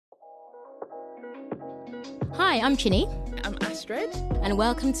Hi, I'm Chinny. I'm Astrid. And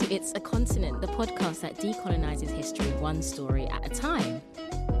welcome to It's a Continent, the podcast that decolonises history one story at a time.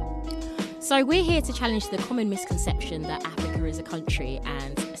 So we're here to challenge the common misconception that Africa is a country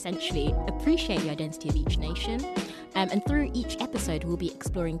and essentially appreciate the identity of each nation. And through each episode, we'll be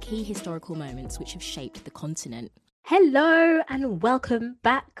exploring key historical moments which have shaped the continent. Hello and welcome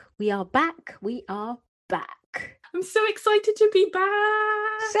back. We are back. I'm so excited to be back.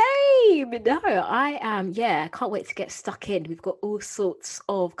 Same. No, I am. Yeah, can't wait to get stuck in. We've got all sorts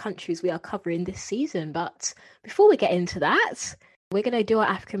of countries we are covering this season. But before we get into that, we're going to do our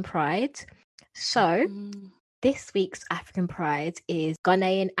African Pride. So this week's African Pride is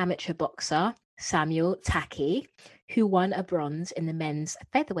Ghanaian amateur boxer Samuel Taki, who won a bronze in the men's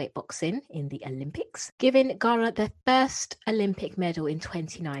featherweight boxing in the Olympics, giving Ghana their first Olympic medal in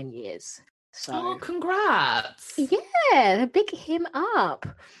 29 years. So, congrats. Yeah, big him up.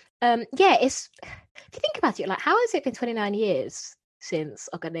 It's if you think about it, like, how has it been 29 years since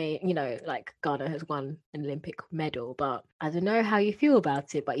Ghana has won an Olympic medal? But I don't know how you feel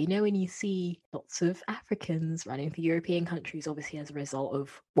about it, but when you see lots of Africans running for European countries, obviously as a result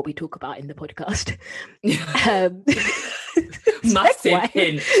of what we talk about in the podcast. Massive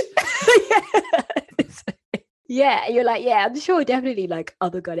hint. Yeah, you're like, yeah, I'm sure definitely like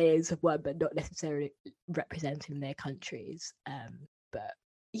other Ghanaians have won, but not necessarily representing their countries. But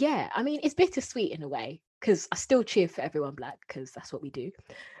yeah, I mean, it's bittersweet in a way because I still cheer for everyone black because that's what we do.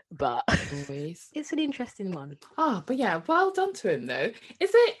 But always, it's an interesting one. But yeah, well done to him though.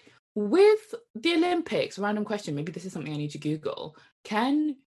 Is it with the Olympics? Random question. Maybe this is something I need to Google.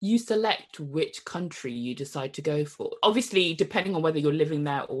 Can you select which country you decide to go for? Obviously, depending on whether you're living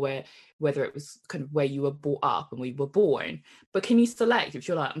there or whether it was kind of where you were brought up and where you were born. But can you select if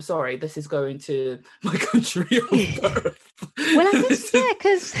you're like, I'm sorry, this is going to my country of birth? Well, I guess, yeah,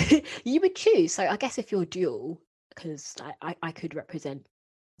 because you would choose. So I guess if you're dual, because I could represent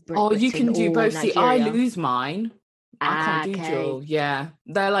Britain you can do both. Nigeria. See, I lose mine. I can't do dual. Yeah.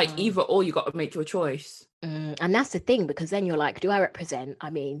 They're like either or, you got to make your choice. And that's the thing, because then you're like, do I represent? I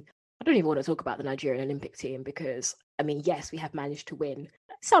mean, I don't even want to talk about the Nigerian Olympic team because, I mean, yes, we have managed to win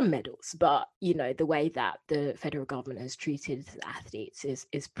some medals, but, the way that the federal government has treated athletes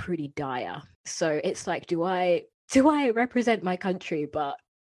is pretty dire. So it's like, do I represent my country but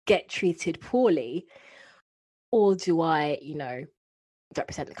get treated poorly? Or do I,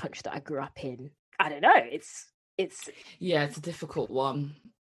 represent the country that I grew up in? I don't know. It's a difficult one.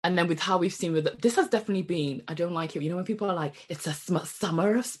 And then with how we've seen this has definitely been, I don't like it. When people are like, it's a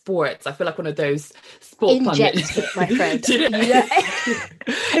summer of sports. I feel like one of those sport pundits. It, my friend.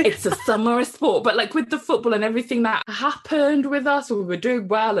 It's a summer of sport. But like with the football and everything that happened with us, we were doing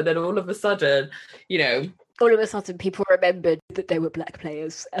well. And then all of a sudden, all of a sudden people remembered that they were black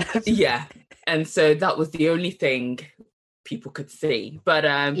players. Yeah. And so that was the only thing people could see. But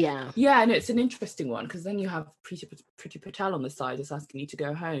and it's an interesting one because then you have Priti Patel on the side is asking you to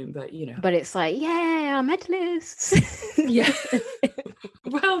go home, but but it's like, yeah, our medalists. Yeah.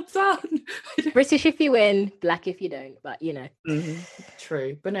 Well done. British if you win, black if you don't, but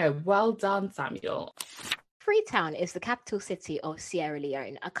True. But no, well done, Samuel. Freetown is the capital city of Sierra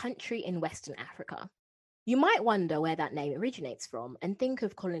Leone, a country in Western Africa. You might wonder where that name originates from and think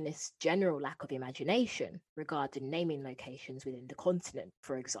of colonists' general lack of imagination regarding naming locations within the continent,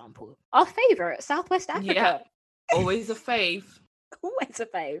 for example. Our favourite, Southwest Africa. Yeah, always a fave. Always a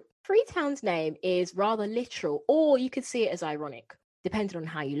fave. Freetown's name is rather literal, or you could see it as ironic, depending on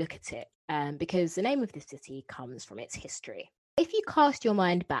how you look at it, because the name of the city comes from its history. If you cast your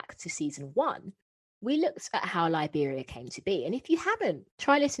mind back to season 1, we looked at how Liberia came to be. And if you haven't,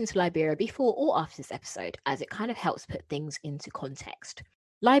 try listening to Liberia before or after this episode, as it kind of helps put things into context.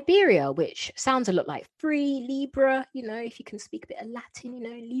 Liberia, which sounds a lot like free, Libra, if you can speak a bit of Latin,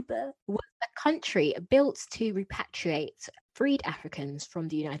 Liber, was a country built to repatriate freed Africans from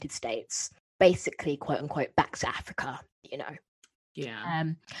the United States, basically, quote unquote, back to Africa, Yeah.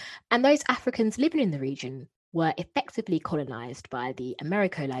 And those Africans living in the region were effectively colonized by the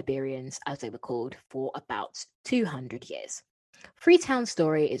Americo-Liberians, as they were called, for about 200 years. Freetown's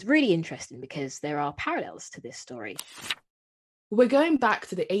story is really interesting because there are parallels to this story. We're going back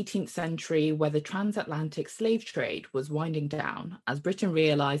to the 18th century where the transatlantic slave trade was winding down as Britain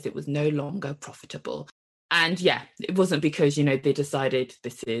realised it was no longer profitable. And yeah, it wasn't because, they decided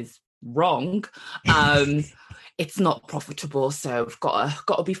this is wrong. It's not profitable, so we've got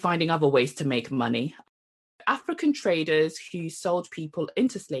to be finding other ways to make money. African traders who sold people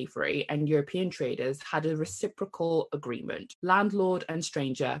into slavery and European traders had a reciprocal agreement, landlord and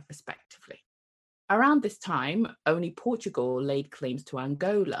stranger, respectively. Around this time, only Portugal laid claims to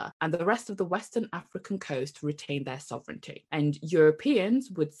Angola, and the rest of the Western African coast retained their sovereignty. And Europeans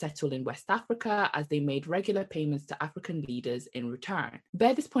would settle in West Africa as they made regular payments to African leaders in return.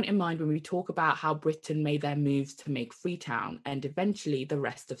 Bear this point in mind when we talk about how Britain made their moves to make Freetown and eventually the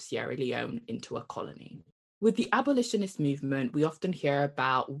rest of Sierra Leone into a colony. With the abolitionist movement, we often hear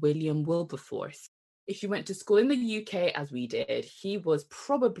about William Wilberforce. If you went to school in the UK, as we did, he was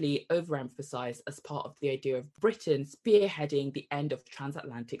probably overemphasized as part of the idea of Britain spearheading the end of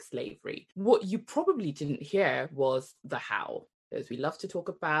transatlantic slavery. What you probably didn't hear was the how, because we love to talk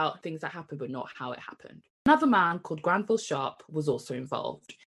about things that happened, but not how it happened. Another man called Granville Sharp was also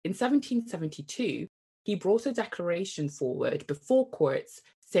involved. In 1772, he brought a declaration forward before courts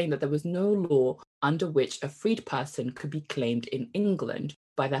saying that there was no law under which a freed person could be claimed in England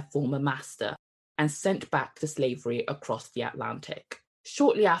by their former master and sent back to slavery across the Atlantic.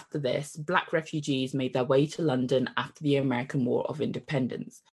 Shortly after this, Black refugees made their way to London after the American War of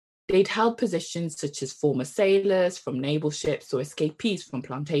Independence. They'd held positions such as former sailors from naval ships or escapees from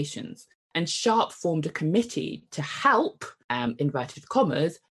plantations. And Sharp formed a committee to help, inverted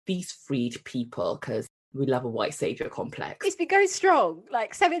commas, these freed people, because we love a white saviour complex. It's been going strong,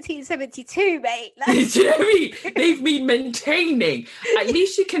 like 1772, mate. Do you know what I mean? They've been maintaining. At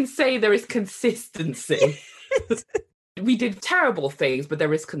least you can say there is consistency. We did terrible things, but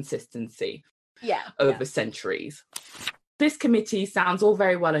there is consistency over centuries. This committee sounds all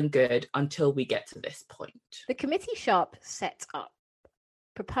very well and good until we get to this point. The committee Sharp set up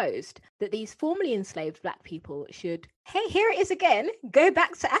proposed that these formerly enslaved Black people should, hey, here it is again, go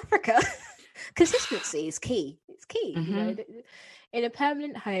back to Africa. Consistency is key. It's key, you know, in a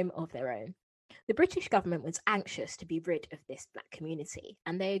permanent home of their own. The British government was anxious to be rid of this Black community,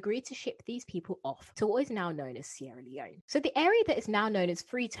 and they agreed to ship these people off to what is now known as Sierra Leone. So the area that is now known as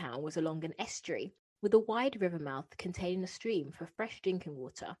Freetown was along an estuary with a wide river mouth containing a stream for fresh drinking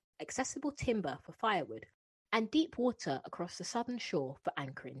water, accessible timber for firewood, and deep water across the southern shore for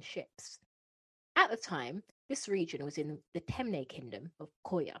anchoring ships. At the time, this region was in the Temne Kingdom of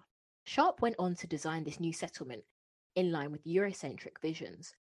Koya. Sharp went on to design this new settlement in line with Eurocentric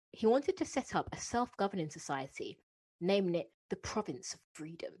visions. He wanted to set up a self-governing society, naming it the Province of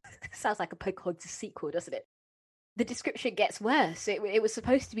Freedom. Sounds like a Pocahontas sequel, doesn't it? The description gets worse. It was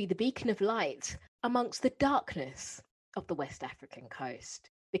supposed to be the beacon of light amongst the darkness of the West African coast,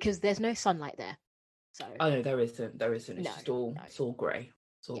 because there's no sunlight there. So oh no, there isn't. It's just all grey.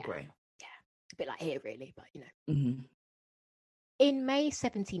 It's all grey. Yeah, a bit like here, really, but you know. Mm-hmm. In May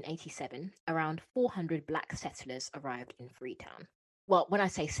 1787, around 400 Black settlers arrived in Freetown. Well, when I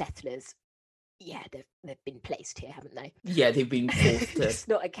say settlers, yeah, they've been placed here, haven't they? Yeah, they've been forced to. It's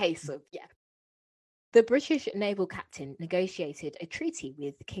not a case of, The British naval captain negotiated a treaty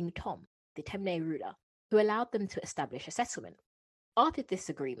with King Tom, the Temne ruler, who allowed them to establish a settlement. After this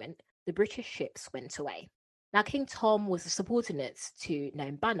agreement, the British ships went away. Now, King Tom was a subordinate to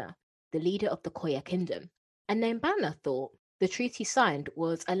Nombana, the leader of the Koya kingdom, and Nombana thought the treaty signed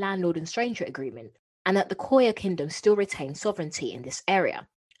was a landlord and stranger agreement, and that the Koya kingdom still retained sovereignty in this area.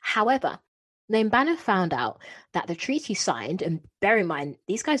 However, Nombana found out that the treaty signed, and bear in mind,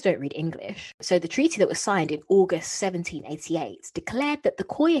 these guys don't read English, so the treaty that was signed in August 1788 declared that the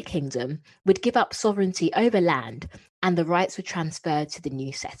Koya kingdom would give up sovereignty over land and the rights were transferred to the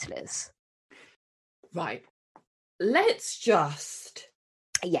new settlers. Right. Let's just...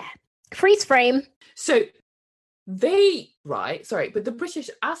 Freeze frame. So... but the British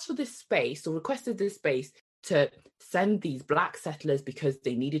asked for this space or requested this space to send these Black settlers because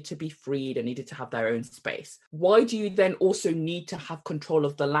they needed to be freed and needed to have their own space. Why do you then also need to have control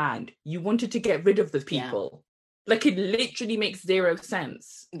of the land? You wanted to get rid of the people. Yeah. Like, it literally makes zero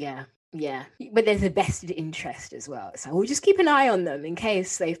sense. Yeah. But there's a vested interest as well. So we'll just keep an eye on them in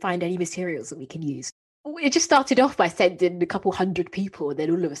case they find any materials that we can use. It just started off by sending a couple hundred people, and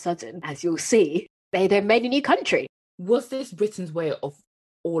then all of a sudden, as you'll see, they made a new country. Was this Britain's way of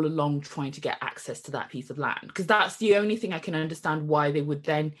all along trying to get access to that piece of land? Because that's the only thing I can understand why they would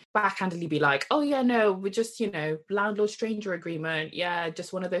then backhandedly be like, oh yeah, no, we're just, landlord-stranger agreement. Yeah,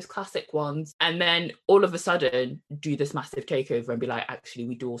 just one of those classic ones. And then all of a sudden do this massive takeover and be like, actually,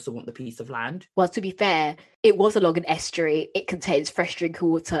 we do also want the piece of land. Well, to be fair, it was along an estuary. It contains fresh drinking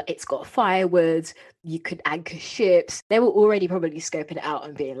water. It's got firewood. You could anchor ships. They were already probably scoping it out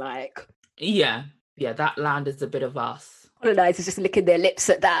and being like... Yeah, that land is a bit of us. Colonizers just licking their lips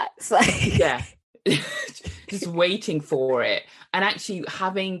at that. It's like... Yeah, just waiting for it. And actually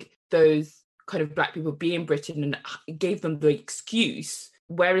having those kind of Black people be in Britain and gave them the excuse,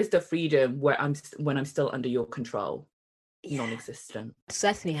 where is the freedom when I'm still under your control? non-existent.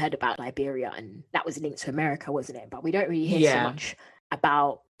 Certainly heard about Liberia, and that was linked to America, wasn't it? But we don't really hear so Yeah. much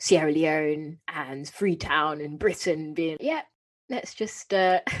about Sierra Leone and Freetown and Britain being, let's just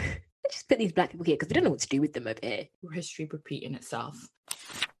let's just put these black people here because we don't know what to do with them over here. History repeating itself.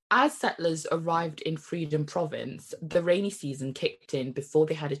 As settlers arrived in Freedom Province, the rainy season kicked in before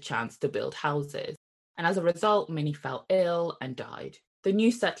they had a chance to build houses, and as a result, many fell ill and died. The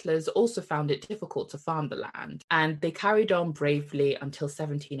new settlers also found it difficult to farm the land, and they carried on bravely until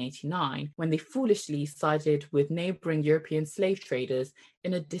 1789, when they foolishly sided with neighbouring European slave traders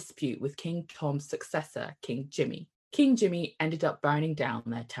in a dispute with King Tom's successor, King Jimmy. King Jimmy ended up burning down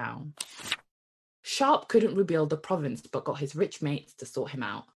their town. Sharp couldn't rebuild the province but got his rich mates to sort him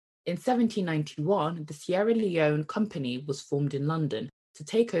out. In 1791, the Sierra Leone Company was formed in London to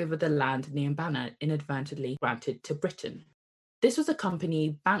take over the land Nyambana inadvertently granted to Britain. This was a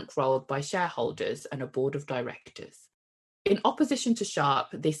company bankrolled by shareholders and a board of directors. In opposition to Sharp,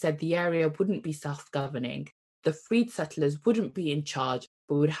 they said the area wouldn't be self-governing, the freed settlers wouldn't be in charge,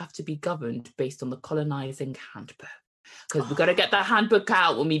 but would have to be governed based on the colonising handbook. Because we've got to get that handbook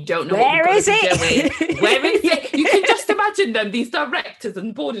out when we don't know what we've got to be doing. Where is it? You can just imagine them, these directors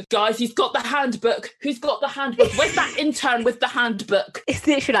and boarders. Guys, he's got the handbook. Who's got the handbook? Where's that intern with the handbook? It's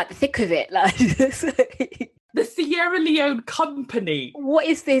literally like the thick of it. Like the Sierra Leone Company. What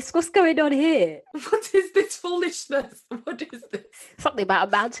is this? What's going on here? What is this foolishness? What is this? Something about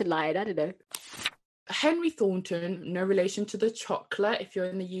a mountain lion. I don't know. Henry Thornton, no relation to the chocolate if you're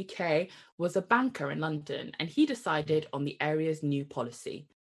in the UK, was a banker in London, and he decided on the area's new policy.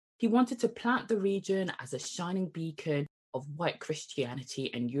 He wanted to plant the region as a shining beacon of white Christianity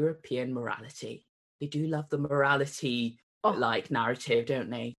and European morality. They do love the morality narrative, don't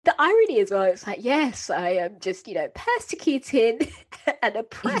they? The irony as well, it's like, yes, I am just, persecuting and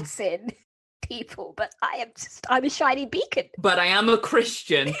oppressing people, but I'm a shining beacon. But I am a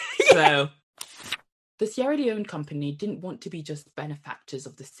Christian, so... The Sierra Leone Company didn't want to be just benefactors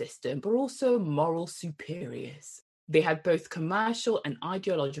of the system, but also moral superiors. They had both commercial and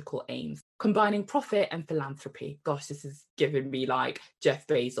ideological aims, combining profit and philanthropy. Gosh, this is giving me like Jeff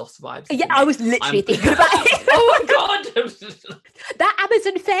Bezos vibes. Yeah, I was literally thinking about it. Oh my God! That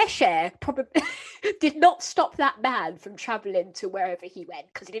Amazon fair share probably did not stop that man from travelling to wherever he went,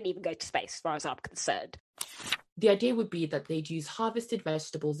 because he didn't even go to space, as far as I'm concerned. The idea would be that they'd use harvested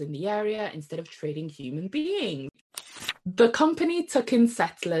vegetables in the area instead of trading human beings. The company took in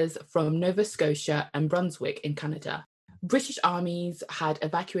settlers from Nova Scotia and Brunswick in Canada. British armies had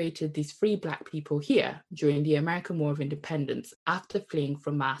evacuated these free Black people here during the American War of Independence after fleeing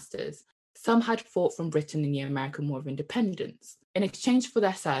from masters. Some had fought from Britain in the American War of Independence. In exchange for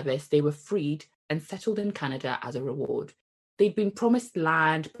their service, they were freed and settled in Canada as a reward. They'd been promised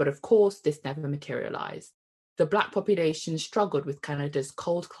land, but of course, this never materialised. The Black population struggled with Canada's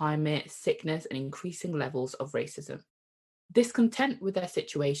cold climate, sickness, and increasing levels of racism. Discontent with their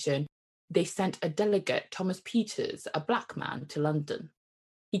situation, they sent a delegate, Thomas Peters, a Black man, to London.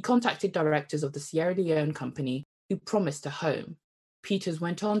 He contacted directors of the Sierra Leone Company, who promised a home. Peters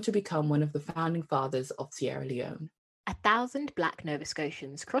went on to become one of the founding fathers of Sierra Leone. 1,000 Black Nova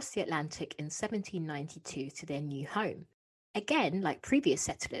Scotians crossed the Atlantic in 1792 to their new home. Again, like previous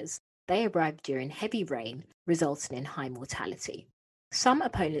settlers, they arrived during heavy rain, resulting in high mortality. Some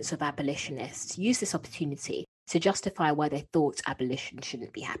opponents of abolitionists used this opportunity to justify why they thought abolition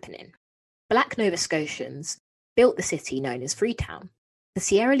shouldn't be happening. Black Nova Scotians built the city known as Freetown. The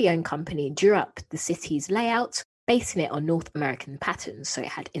Sierra Leone Company drew up the city's layout, basing it on North American patterns, so it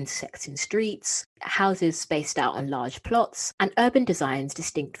had intersecting streets, houses spaced out on large plots, and urban designs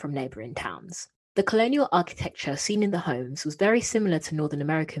distinct from neighbouring towns. The colonial architecture seen in the homes was very similar to Northern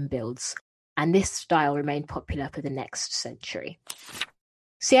American builds, and this style remained popular for the next century.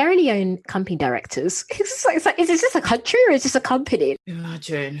 Sierra Leone company directors, is this a country or is this a company?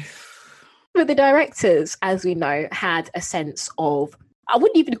 Imagine. But the directors, as we know, had a sense of, I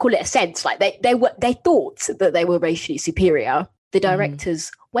wouldn't even call it a sense, like they thought that they were racially superior. The directors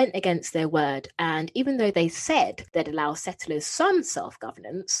went against their word, and even though they said they'd allow settlers some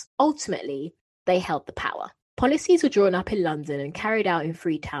self-governance, ultimately they held the power. Policies were drawn up in London and carried out in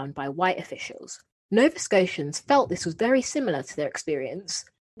Freetown by white officials. Nova Scotians felt this was very similar to their experience.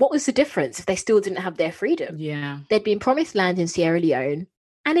 What was the difference if they still didn't have their freedom? Yeah. They'd been promised land in Sierra Leone,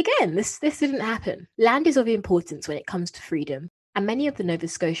 and again, this didn't happen. Land is of importance when it comes to freedom, and many of the Nova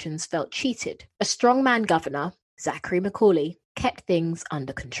Scotians felt cheated. A strongman governor, Zachary Macaulay, kept things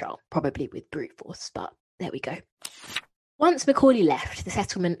under control, probably with brute force, but there we go. Once Macaulay left, the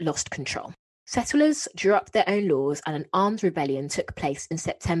settlement lost control. Settlers drew up their own laws and an armed rebellion took place in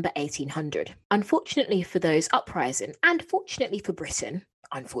September 1800. Unfortunately for those uprising, and fortunately for Britain,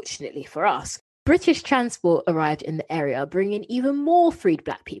 unfortunately for us, British transport arrived in the area, bringing even more freed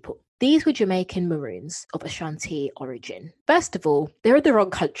black people. These were Jamaican Maroons of Ashanti origin. First of all, they're in the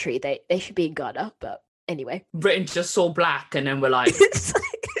wrong country. They should be in Ghana, but anyway. Britain just saw black and then we're like,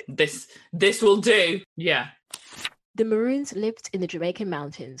 this will do. Yeah. The Maroons lived in the Jamaican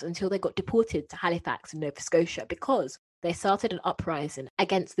mountains until they got deported to Halifax in Nova Scotia because they started an uprising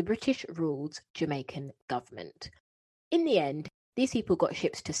against the British-ruled Jamaican government. In the end, these people got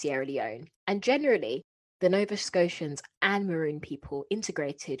shipped to Sierra Leone, and generally, the Nova Scotians and Maroon people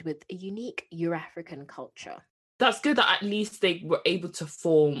integrated with a unique Euro-African culture. That's good that at least they were able to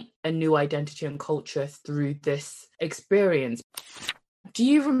form a new identity and culture through this experience. Do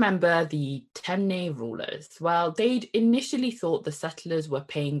you remember the Temne rulers? Well, they'd initially thought the settlers were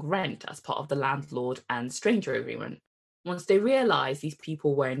paying rent as part of the landlord and stranger agreement. Once they realised these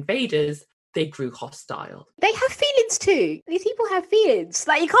people were invaders, they grew hostile. They have feelings too. These people have feelings.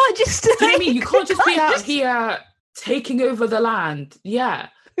 Like, you can't just... Do you know what I mean? You can't just be out here taking over the land. Yeah.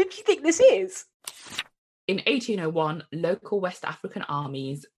 Who do you think this is? In 1801, local West African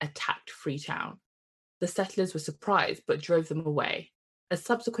armies attacked Freetown. The settlers were surprised but drove them away. A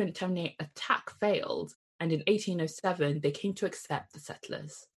subsequent Temne attack failed, and in 1807 they came to accept the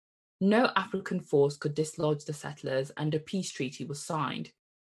settlers. No African force could dislodge the settlers, and a peace treaty was signed.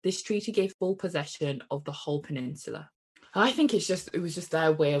 This treaty gave full possession of the whole peninsula. I think it was just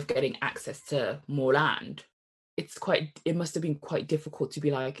their way of getting access to more land. It must have been quite difficult to be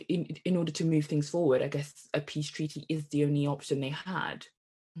like, in order to move things forward, I guess a peace treaty is the only option they had.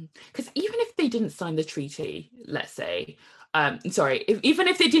 Because even if they didn't sign the treaty, let's say, even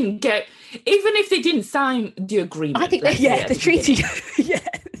if they didn't sign the agreement, I think the treaty. Yeah.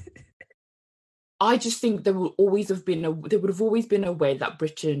 I just think there would have always been a way that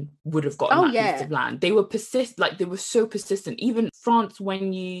Britain would have gotten that piece of land. They were they were so persistent. Even France,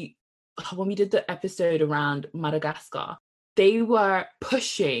 when we did the episode around Madagascar, they were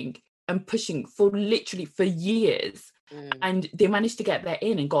pushing for years. And they managed to get there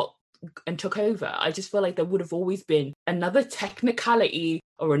in and took over. I just feel like there would have always been another technicality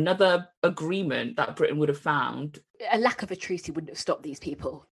or another agreement that Britain would have found. A lack of a treaty wouldn't have stopped these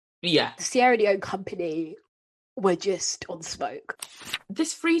people. Yeah. The Sierra Leone Company were just on smoke.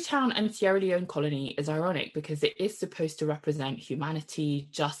 This Freetown and Sierra Leone colony is ironic because it is supposed to represent humanity,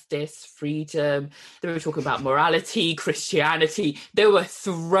 justice, freedom. They were talking about morality, Christianity. They were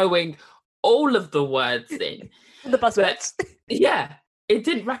throwing all of the words in. The buzzwords. Yeah, it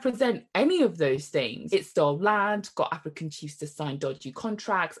didn't represent any of those things. It stole land, got African chiefs to sign dodgy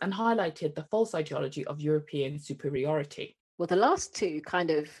contracts, and highlighted the false ideology of European superiority. Well, the last two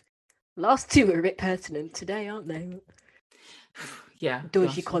are a bit pertinent today, aren't they? Yeah.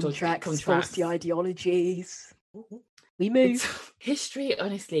 Dodgy contracts, false ideologies. We move. History,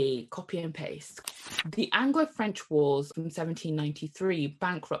 honestly, copy and paste. The Anglo-French Wars from 1793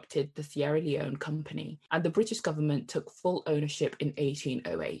 bankrupted the Sierra Leone Company, and the British government took full ownership in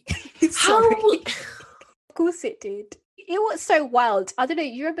 1808. Sorry. Of course it did. It was so wild. I don't know,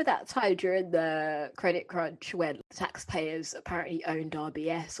 you remember that time during the credit crunch when the taxpayers apparently owned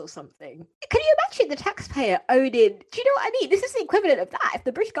RBS or something? Can you imagine the taxpayer owning... Do you know what I mean? This is the equivalent of that. If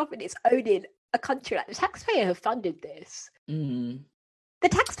the British government is owning a country, like the taxpayer have funded this. Mm. The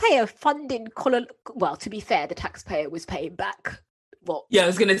taxpayer funding well, to be fair, the taxpayer was paying back what? Yeah, I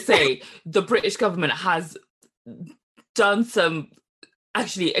was going to say, the British government has done some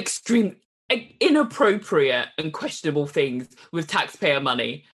actually extreme, inappropriate and questionable things with taxpayer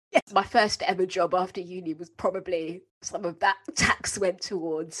money. Yes, my first ever job after uni was probably some of that tax went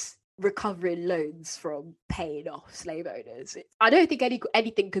towards recovering loans from paying off slave owners. I don't think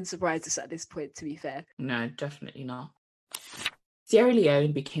anything can surprise us at this point, to be fair. No, definitely not. Sierra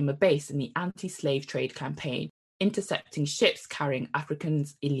Leone became a base in the anti-slave trade campaign, intercepting ships carrying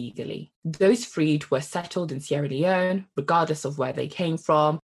Africans illegally. Those freed were settled in Sierra Leone, regardless of where they came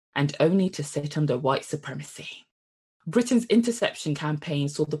from, and only to sit under white supremacy. Britain's interception campaign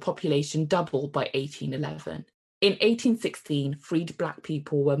saw the population double by 1811. In 1816, freed black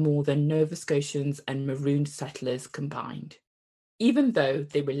people were more than Nova Scotians and marooned settlers combined. Even though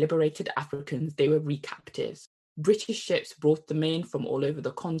they were liberated Africans, they were recaptives. British ships brought them in from all over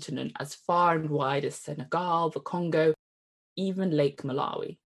the continent, as far and wide as Senegal, the Congo, even Lake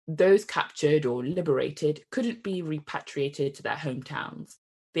Malawi. Those captured or liberated couldn't be repatriated to their hometowns.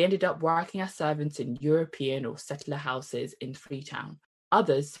 They ended up working as servants in European or settler houses in Freetown.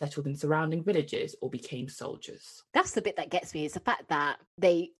 Others settled in surrounding villages or became soldiers. That's the bit that gets me, is the fact that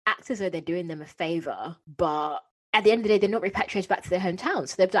they act as though they're doing them a favor, but at the end of the day, they're not repatriated back to their hometown.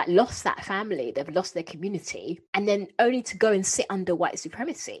 So they've like lost that family, they've lost their community, and then only to go and sit under white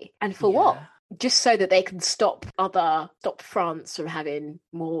supremacy. And for what? Just so that they can stop France from having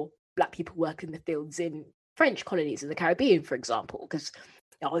more Black people work in the fields in French colonies in the Caribbean, for example. Because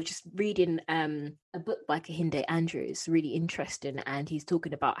I was just reading a book by Kehinde Andrews, really interesting, and he's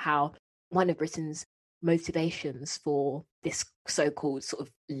talking about how one of Britain's motivations for this so-called sort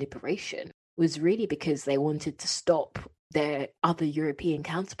of liberation was really because they wanted to stop their other European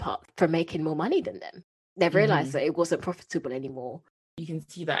counterparts from making more money than them. They've realized that it wasn't profitable anymore. You can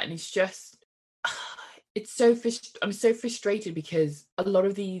see that, and it's just, I'm so frustrated because a lot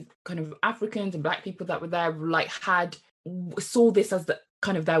of the kind of Africans and Black people that were there like saw this as the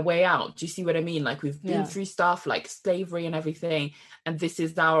kind of their way out. Do you see what I mean? Like, we've been through stuff like slavery and everything, and this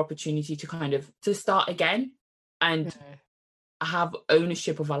is our opportunity to kind of to start again and have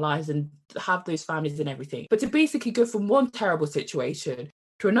ownership of our lives and have those families and everything. But to basically go from one terrible situation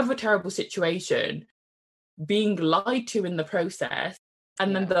to another terrible situation, being lied to in the process,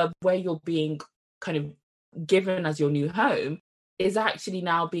 and then the way you're being kind of given as your new home is actually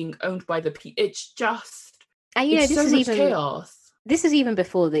now being owned by the people. It's just, and this so is much chaos. This is even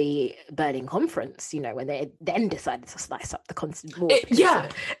before the Berlin Conference, when they then decided to slice up the continent more.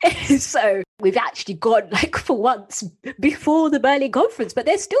 So we've actually gone, like, for once before the Berlin Conference, but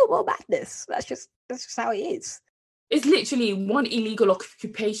there's still more madness. That's just how it is. It's literally one illegal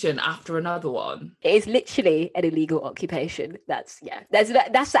occupation after another one. It is literally an illegal occupation. That's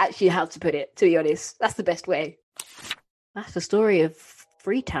actually how to put it, to be honest. That's the best way. That's the story of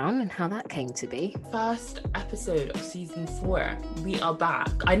Freetown and how that came to be. First episode of season 4. We are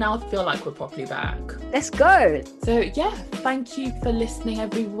back. I now feel like we're properly back. Let's go. So yeah, thank you for listening,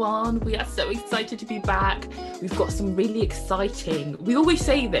 everyone. We are so excited to be back. We've got some really exciting, we always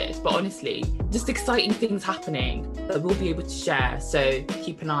say this, but honestly, just exciting things happening that we'll be able to share. So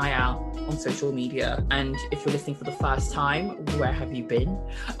keep an eye out on social media. And if you're listening for the first time, where have you been?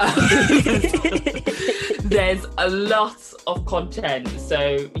 There's a lot of content.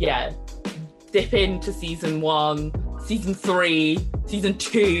 So yeah, dip into season 1, season 3, season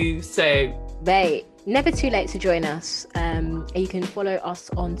 2. So mate, never too late to join us. You can follow us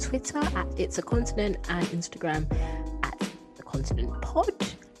on Twitter at It's a Continent and Instagram at The Continent Pod.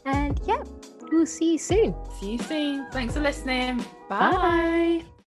 And yeah, we'll see you soon. See you soon. Thanks for listening. Bye.